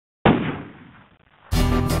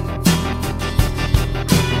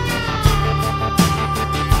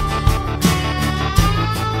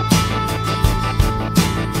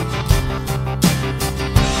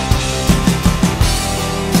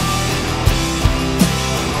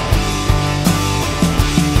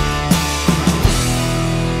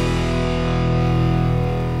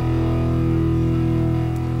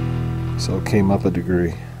so it came up a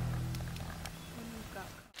degree.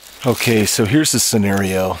 Okay, so here's the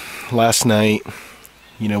scenario. Last night,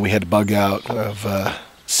 you know, we had to bug out of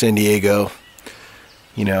San Diego.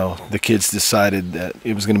 You know, the kids decided that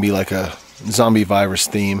it was going to be like a zombie virus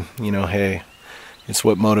theme. You know, hey, it's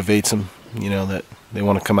what motivates them, you know, that they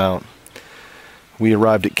want to come out. We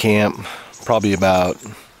arrived at camp probably about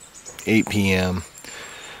 8 p.m.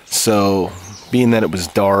 So, being that it was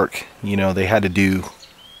dark, you know, they had to do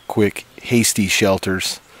quick, hasty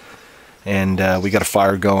shelters. And we got a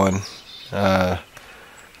fire going.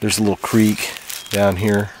 There's a little creek down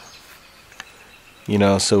here, you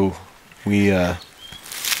know, so we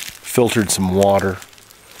filtered some water.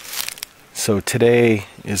 So today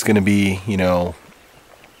is going to be, you know,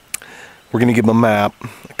 we're going to give them a map,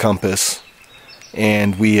 a compass,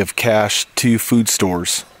 and we have cached 2 food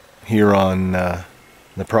stores here on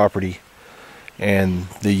the property, and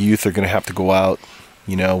the youth are going to have to go out,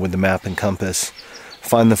 you know, with the map and compass,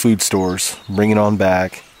 find the food stores, bring it on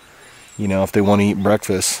back, you know, if they want to eat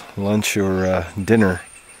breakfast, lunch, or dinner.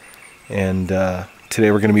 And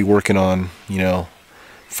today we're going to be working on, you know,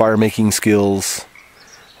 fire making skills.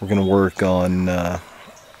 We're going to work on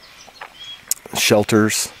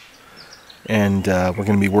shelters, and we're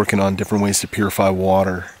going to be working on different ways to purify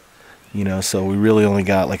water, you know. So we really only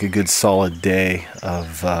got like a good solid day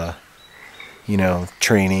of you know,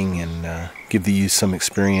 training and give the youth some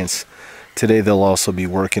experience. Today they'll also be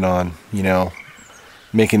working on, you know,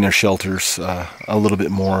 making their shelters a little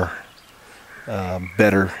bit more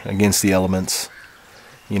better against the elements.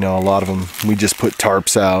 You know, a lot of them, we just put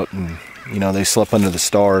tarps out, and, you know, they slept under the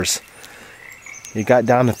stars. It got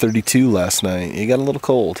down to 32 last night. It got a little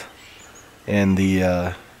cold. And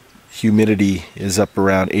the humidity is up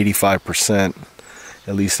around 85%,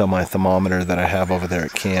 at least on my thermometer that I have over there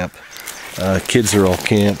at camp. Kids are all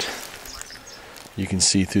camped. You can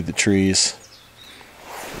see through the trees.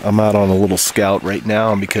 I'm out on a little scout right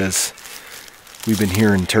now because we've been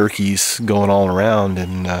hearing turkeys going all around,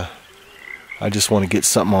 and I just want to get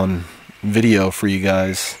something on video for you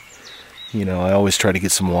guys. You know, I always try to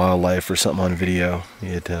get some wildlife or something on video.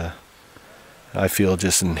 It, I feel,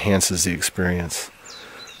 just enhances the experience.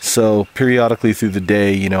 So periodically through the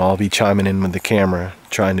day, you know, I'll be chiming in with the camera,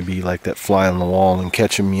 trying to be like that fly on the wall and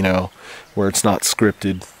catch them, you know, where it's not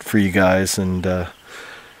scripted for you guys. And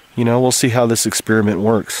you know, we'll see how this experiment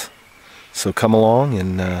works. So come along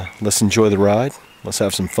and let's enjoy the ride. Let's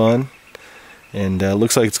have some fun. And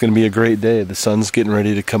looks like it's going to be a great day. The sun's getting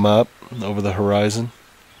ready to come up over the horizon.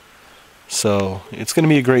 So it's going to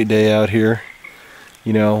be a great day out here.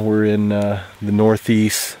 You know, we're in the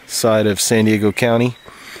northeast side of San Diego County.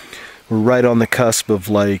 We're right on the cusp of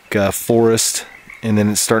like forest, and then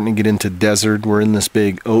it's starting to get into desert. We're in this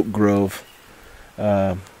big oak grove.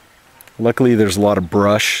 Luckily there's a lot of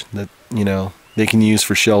brush that, you know, they can use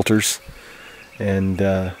for shelters. And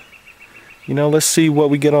you know, let's see what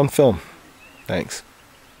we get on film. Thanks.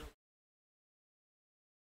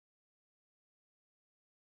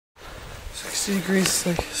 60 degrees,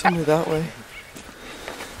 like somewhere that way.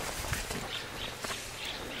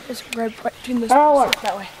 It's right between this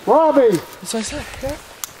that way. Robbie! That's what I said. Yeah.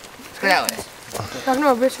 Let's go that way. I don't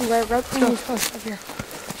know, bitch, right between these posts up here.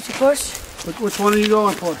 You push. Which one are you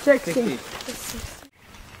going for? 60.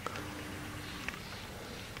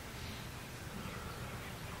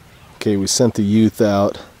 Okay, we sent the youth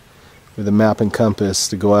out with a map and compass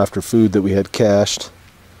to go after food that we had cached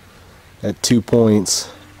at 2 points.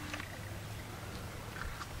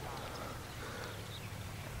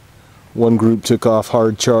 One group took off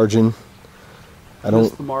hard charging.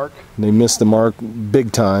 Missed the mark. They missed the mark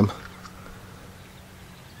big time.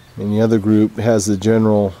 And the other group has the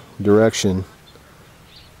general direction.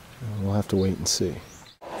 We'll have to wait and see.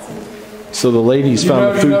 So the ladies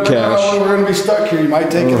found the food cache. We're going to be stuck here. You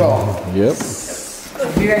might take it all. Yep.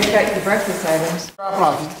 You guys got the breakfast items. Drop it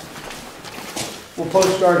off. We'll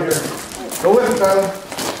post start here. Go with it, Tyler.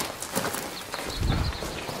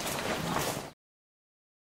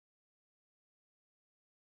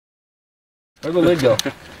 Where'd the lid go?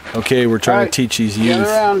 Okay, we're trying to teach these youth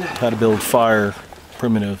around. how to build fire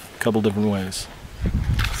primitive, a couple different ways.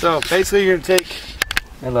 So basically you're going to take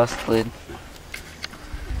I lost the lid.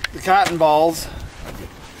 the cotton balls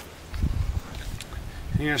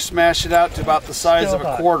and you're going to smash it out to about the size of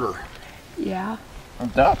a quarter. Yeah.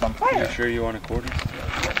 I'm tough. I'm fire. You sure you want a quarter?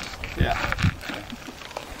 Yeah.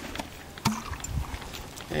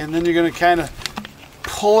 And then you're going to kind of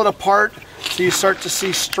pull it apart so you start to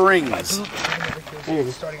see strings.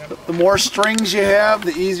 The more strings you have,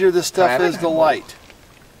 the easier this stuff is to light.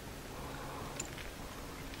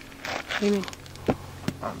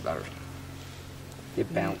 Better.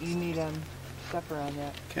 It bounced. You need stuff around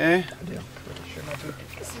that. Okay.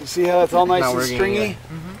 You see how it's all nice and stringy? Yeah, it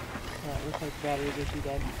looks like the batteries are too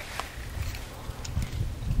dead.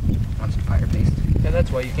 Want some fire paste? Yeah, that's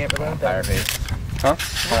why you can't put on Fire paste. Huh? I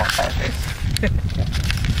want fire paste.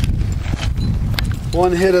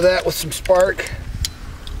 One hit of that with some spark.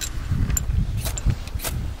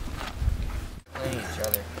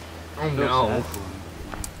 Oh no.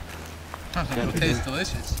 It'll taste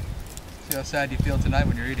delicious. See how sad you feel tonight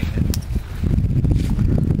when you're eating it.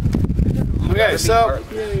 Okay, so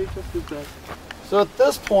at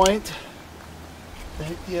this point, what the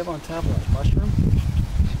heck do you have on top of that? Mushroom?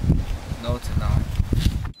 No, it's not. I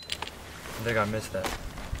think I missed that.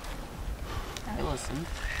 Hey, listen.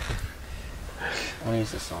 I'm gonna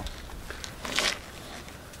use this song.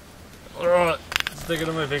 Alright, stick it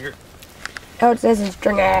on my finger. Oh, it says it's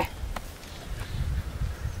stringy.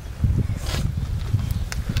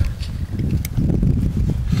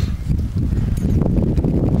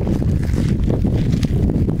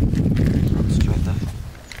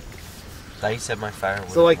 They said my fire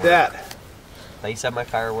wouldn't So like work. that. They said my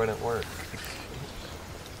fire wouldn't work.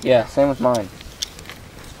 Yeah, same with mine.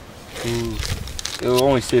 It'll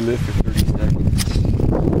only stay lit for 30 seconds.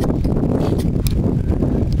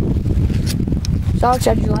 So how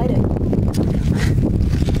should you light it?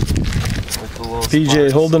 With the little PJ,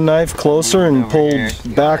 sparks. hold the knife closer and Over pull here.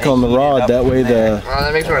 back on the Heat it rod. up That way from there. the Oh,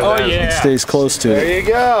 that makes more sense. it stays close to There it. you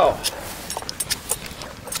go.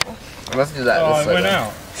 Let's do that. This way then.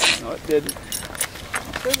 out. No, it didn't.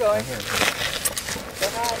 Still going.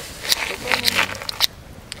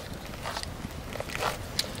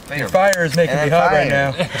 Your fire is making me And hot right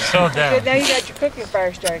fire. now. Slow down. Good, now you got your cooking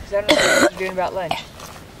fire started, because I don't know what you're doing about lunch.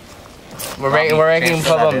 We're making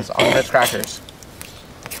problems on the crackers.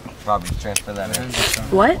 Robbie, transfer that in.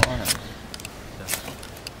 What?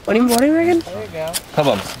 What are you making? There you go.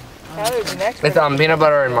 Problems. Tyler's the next It's one. peanut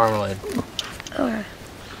butter and marmalade. Okay.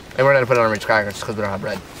 And we're gonna put it on Ritz crackers because we don't have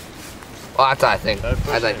bread. Well, that's what I think. I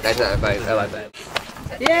like that.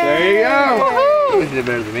 There you go. You did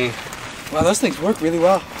better than me. Wow, those things work really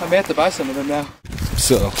well. I may have to buy some of them now.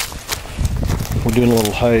 So we're doing a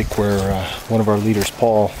little hike where one of our leaders,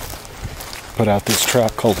 Paul, put out this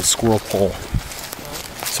trap called a squirrel pole.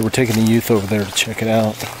 So we're taking the youth over there to check it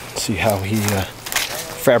out, see how he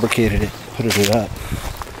fabricated it, put it up.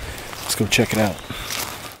 Let's go check it out.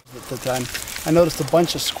 At the time, I noticed a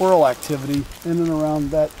bunch of squirrel activity in and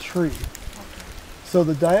around that tree. So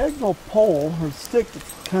the diagonal pole or stick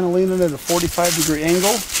that's kind of leaning at a 45-degree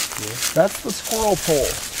angle, that's the squirrel pole.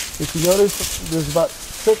 If you notice, there's about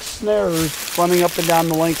 6 snares running up and down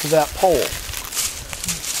the length of that pole.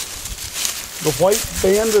 The white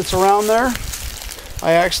band that's around there,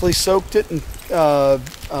 I actually soaked it in, no,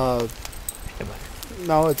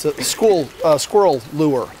 it's a squirrel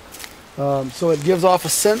lure. So it gives off a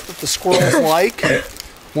scent that the squirrels like,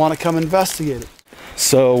 want to come investigate it.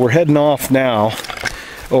 So we're heading off now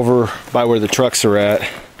over by where the trucks are at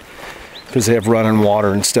because they have running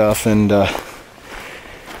water and stuff, and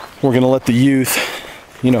we're gonna let the youth,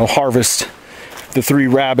 harvest the 3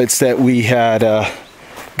 rabbits that we had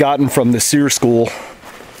gotten from the SEER school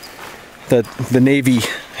that the Navy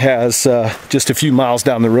has just a few miles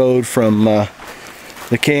down the road from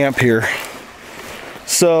the camp here.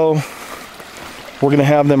 So we're gonna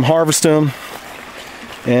have them harvest them,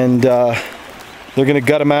 and they're gonna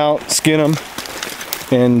gut them out, skin them,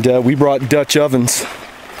 and we brought Dutch ovens.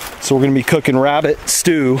 So we're gonna be cooking rabbit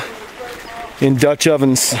stew in Dutch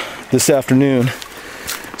ovens this afternoon.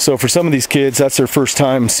 So for some of these kids, that's their first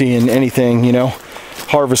time seeing anything,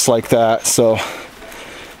 harvest like that. So,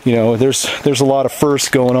 there's a lot of firsts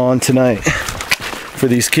going on tonight for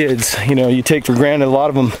these kids. You take for granted a lot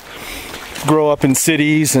of them grow up in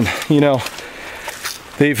cities, and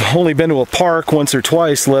they've only been to a park once or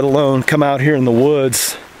twice, let alone come out here in the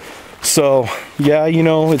woods. So yeah,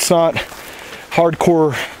 it's not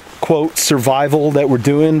hardcore quote survival that we're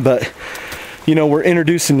doing, but we're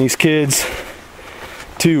introducing these kids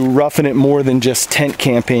to roughing it more than just tent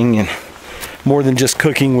camping and more than just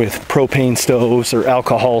cooking with propane stoves or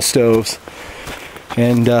alcohol stoves.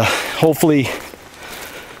 And hopefully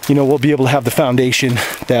we'll be able to have the foundation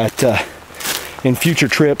that in future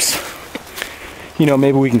trips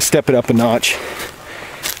maybe we can step it up a notch.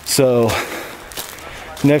 So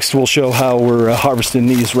next we'll show how we're harvesting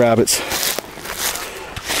these rabbits.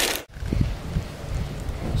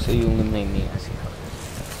 So you eliminate me. I see.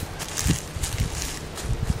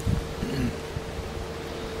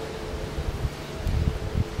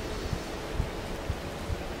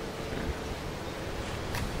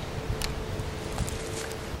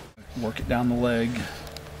 Work it down the leg.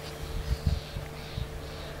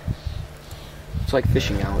 It's like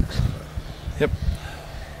fishing, Alex. Yep.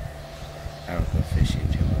 I don't go fishing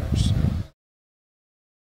too much. So.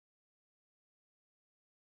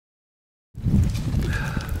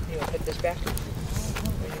 You want to put this back? Or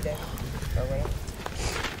you down? Or whatever?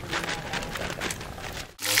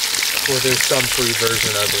 Or there's some free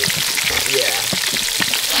version of it. Yeah.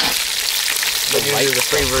 But usually the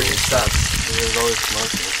free version sucks. There's always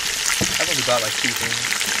commercials. I've only bought like 2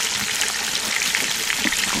 things.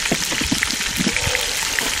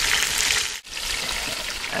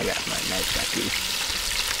 I got my knife back here.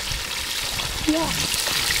 Yeah.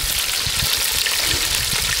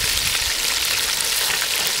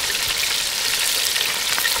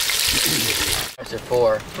 That's a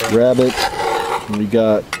 4. Rabbit. We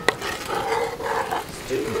got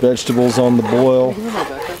vegetables on the boil.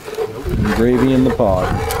 And gravy in the pot.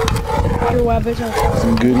 Your rabbits are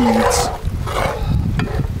Some good eats.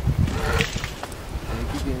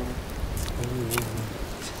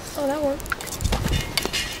 Oh, that worked.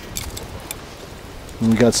 And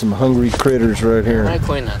we got some hungry critters right I'm here. gonna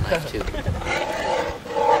clean that knife too.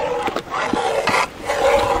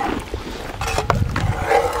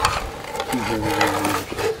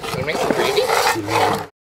 Wanna make some gravy?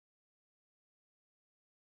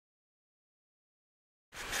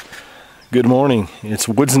 Good morning. It's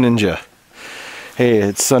Woods Ninja. Hey,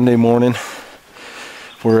 it's Sunday morning.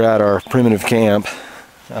 We're at our primitive camp.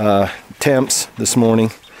 Temps this morning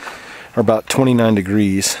are about 29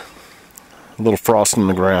 degrees. A little frost on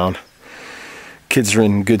the ground. Kids are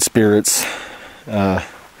in good spirits. Ain't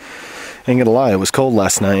gonna lie, it was cold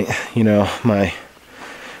last night. You know, my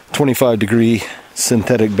 25-degree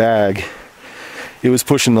synthetic bag, it was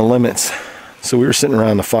pushing the limits. So we were sitting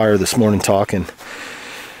around the fire this morning talking.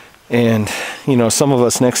 And, you know, some of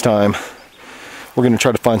us next time, we're going to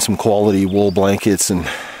try to find some quality wool blankets and,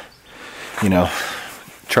 you know,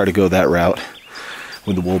 try to go that route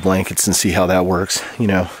with the wool blankets and see how that works, you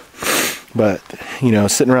know. But, you know,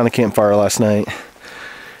 sitting around the campfire last night,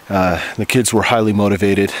 the kids were highly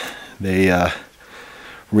motivated. They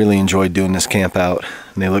really enjoyed doing this camp out,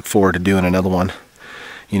 and they look forward to doing another one,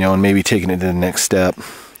 you know, and maybe taking it to the next step.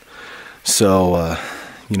 So,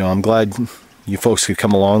 you know, I'm glad you folks could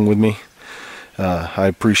come along with me. I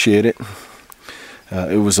appreciate it.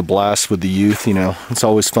 It was a blast with the youth, you know. It's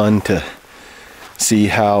always fun to see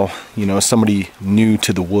how, you know, somebody new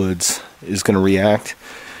to the woods is going to react.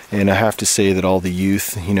 And I have to say that all the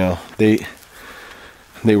youth, you know, they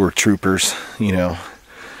were troopers, you know.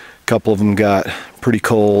 A couple of them got pretty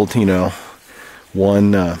cold, you know.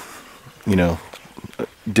 One, you know,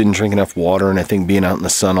 didn't drink enough water, and I think being out in the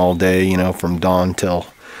sun all day, you know, from dawn till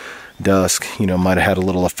dusk, you know, might have had a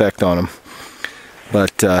little effect on them.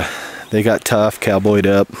 But they got tough, cowboyed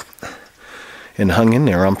up, and hung in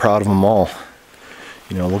there. I'm proud of them all.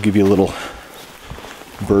 You know, we'll give you a little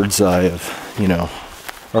bird's eye of, you know,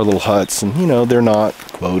 our little huts. And, you know, they're not,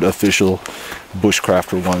 quote, official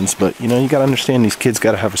bushcrafter ones, but, you know, you got to understand these kids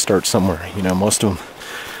got to have a start somewhere. You know, most of them,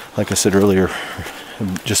 like I said earlier,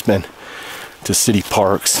 have just been to city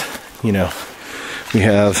parks. You know, we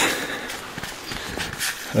have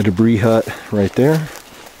a debris hut right there,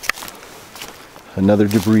 another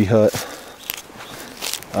debris hut.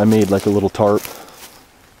 I made like a little tarp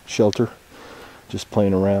shelter, just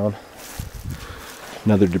playing around.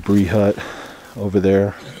 Another debris hut over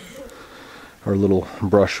there, our little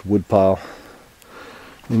brush wood pile.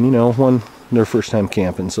 And, you know, their first time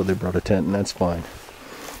camping, so they brought a tent, and that's fine.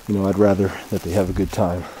 You know, I'd rather that they have a good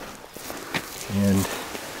time. And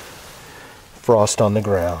frost on the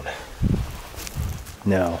ground.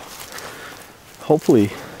 Now, hopefully,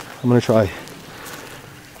 I'm going to try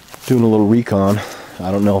doing a little recon. I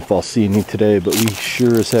don't know if I'll see any today, but we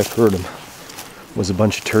sure as heck heard them. It was a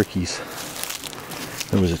bunch of turkeys.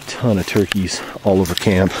 There was a ton of turkeys all over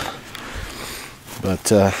camp.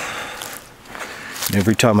 But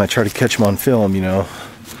every time I try to catch them on film, you know,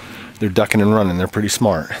 they're ducking and running. They're pretty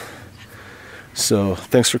smart. So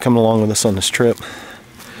thanks for coming along with us on this trip.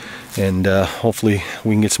 And hopefully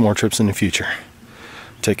we can get some more trips in the future.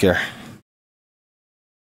 Take care.